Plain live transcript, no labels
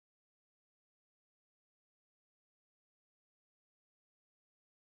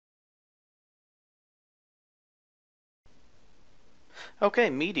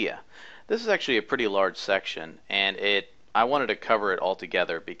Okay, media. This is actually a pretty large section, and I wanted to cover it all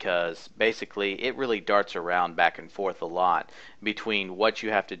together because basically it really darts around back and forth a lot between what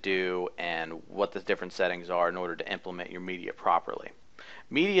you have to do and what the different settings are in order to implement your media properly.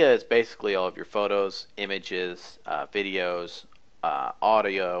 Media is basically all of your photos, images, videos,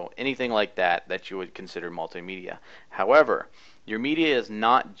 audio, anything like that that you would consider multimedia. However, your media is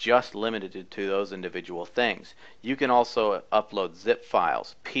not just limited to those individual things. You can also upload zip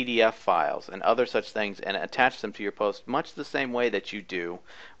files, PDF files, and other such things and attach them to your post much the same way that you do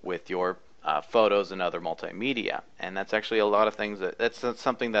with your photos and other multimedia. And that's actually a lot of things that's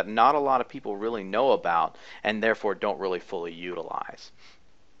something that not a lot of people really know about and therefore don't really fully utilize.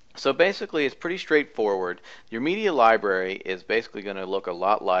 So basically, it's pretty straightforward. Your media library is basically going to look a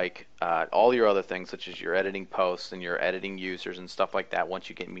lot like all your other things, such as your editing posts and your editing users and stuff like that once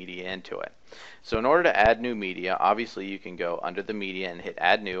you get media into it. So in order to add new media, obviously you can go under the media and hit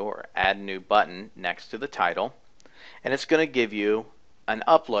add new or add new button next to the title. And it's going to give you an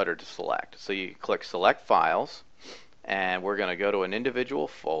uploader to select. So you click select files, and we're going to go to an individual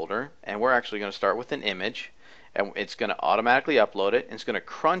folder, and we're actually going to start with an image. And it's going to automatically upload it, and it's going to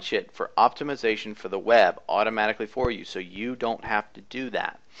crunch it for optimization for the web automatically for you, so you don't have to do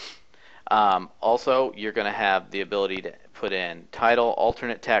that. Also, you're going to have the ability to put in title,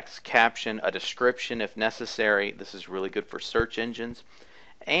 alternate text, caption, a description if necessary. This is really good for search engines.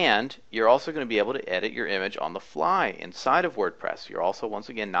 And you're also going to be able to edit your image on the fly inside of WordPress. You're also, once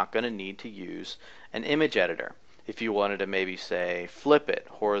again, not going to need to use an image editor. If you wanted to maybe say flip it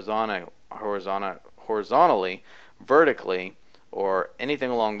horizontally, vertically, or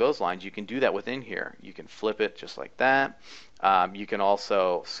anything along those lines, you can do that within here. You can flip it just like that. You can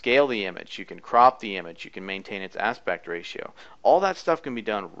also scale the image. You can crop the image. You can maintain its aspect ratio. All that stuff can be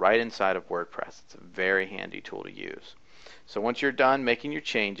done right inside of WordPress. It's a very handy tool to use. So once you're done making your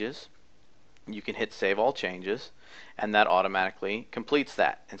changes, you can hit Save All Changes, and that automatically completes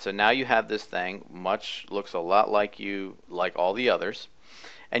that. And so now you have this thing, looks a lot like all the others.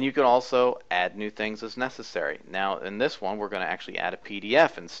 And you can also add new things as necessary. Now in this one, we're going to actually add a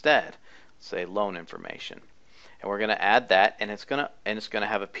PDF instead, say loan information. And we're going to add that, and it's going to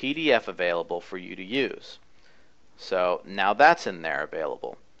have a PDF available for you to use. So now that's in there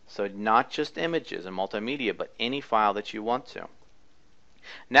available. So not just images and multimedia, but any file that you want to.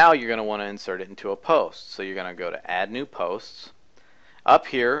 Now you're going to want to insert it into a post. So you're going to go to Add New Posts. Up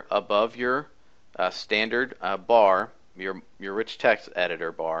here above your standard bar, your rich text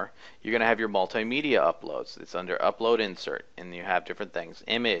editor bar, you're going to have your multimedia uploads. It's under Upload Insert, and you have different things: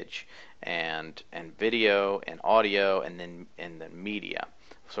 image and video and audio, and then media.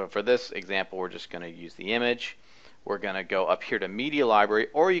 So for this example, we're just going to use the image. We're going to go up here to Media Library,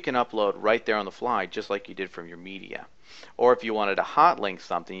 or you can upload right there on the fly just like you did from your media. Or if you wanted to hot link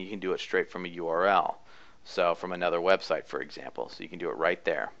something, you can do it straight from a URL. So from another website, for example. So you can do it right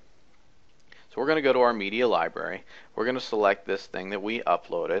there. So we're going to go to our Media Library. We're going to select this thing that we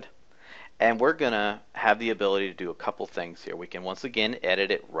uploaded, and we're going to have the ability to do a couple things here. We can once again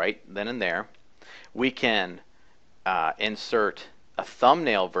edit it right then and there. We can insert a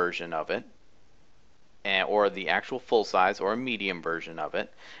thumbnail version of it, or the actual full size or a medium version of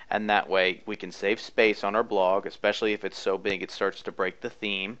it, and that way we can save space on our blog, especially if it's so big it starts to break the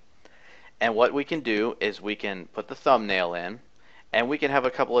theme. And what we can do is we can put the thumbnail in, and we can have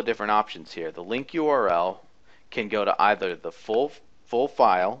a couple of different options here. The link URL can go to either the full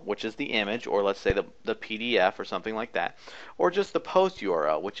file, which is the image, or let's say the PDF or something like that, or just the post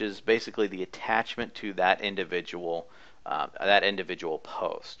URL, which is basically the attachment to that individual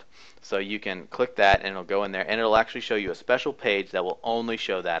post. So you can click that, and it'll go in there, and it'll actually show you a special page that will only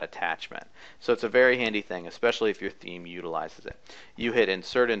show that attachment. So it's a very handy thing, especially if your theme utilizes it. You hit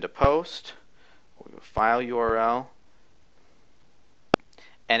Insert into Post, File URL,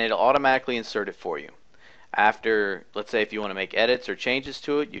 and it'll automatically insert it for you. After, let's say if you want to make edits or changes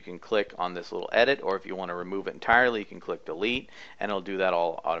to it, you can click on this little edit, or if you want to remove it entirely, you can click delete, and it'll do that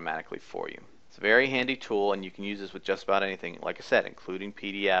all automatically for you. It's a very handy tool, and you can use this with just about anything, like I said, including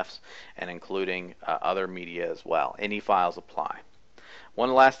PDFs and including other media as well. Any files apply.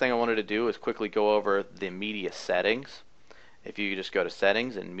 One last thing I wanted to do is quickly go over the media settings. If you just go to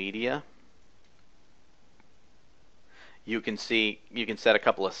Settings and Media, you can set a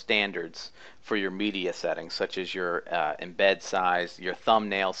couple of standards for your media settings, such as your embed size, your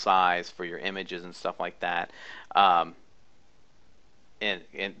thumbnail size for your images and stuff like that.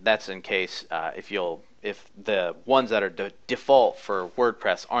 And that's in case if the ones that are default for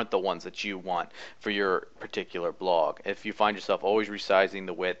WordPress aren't the ones that you want for your particular blog. If you find yourself always resizing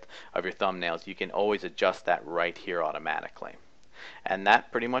the width of your thumbnails, you can always adjust that right here automatically. And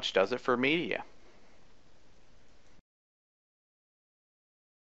that pretty much does it for media.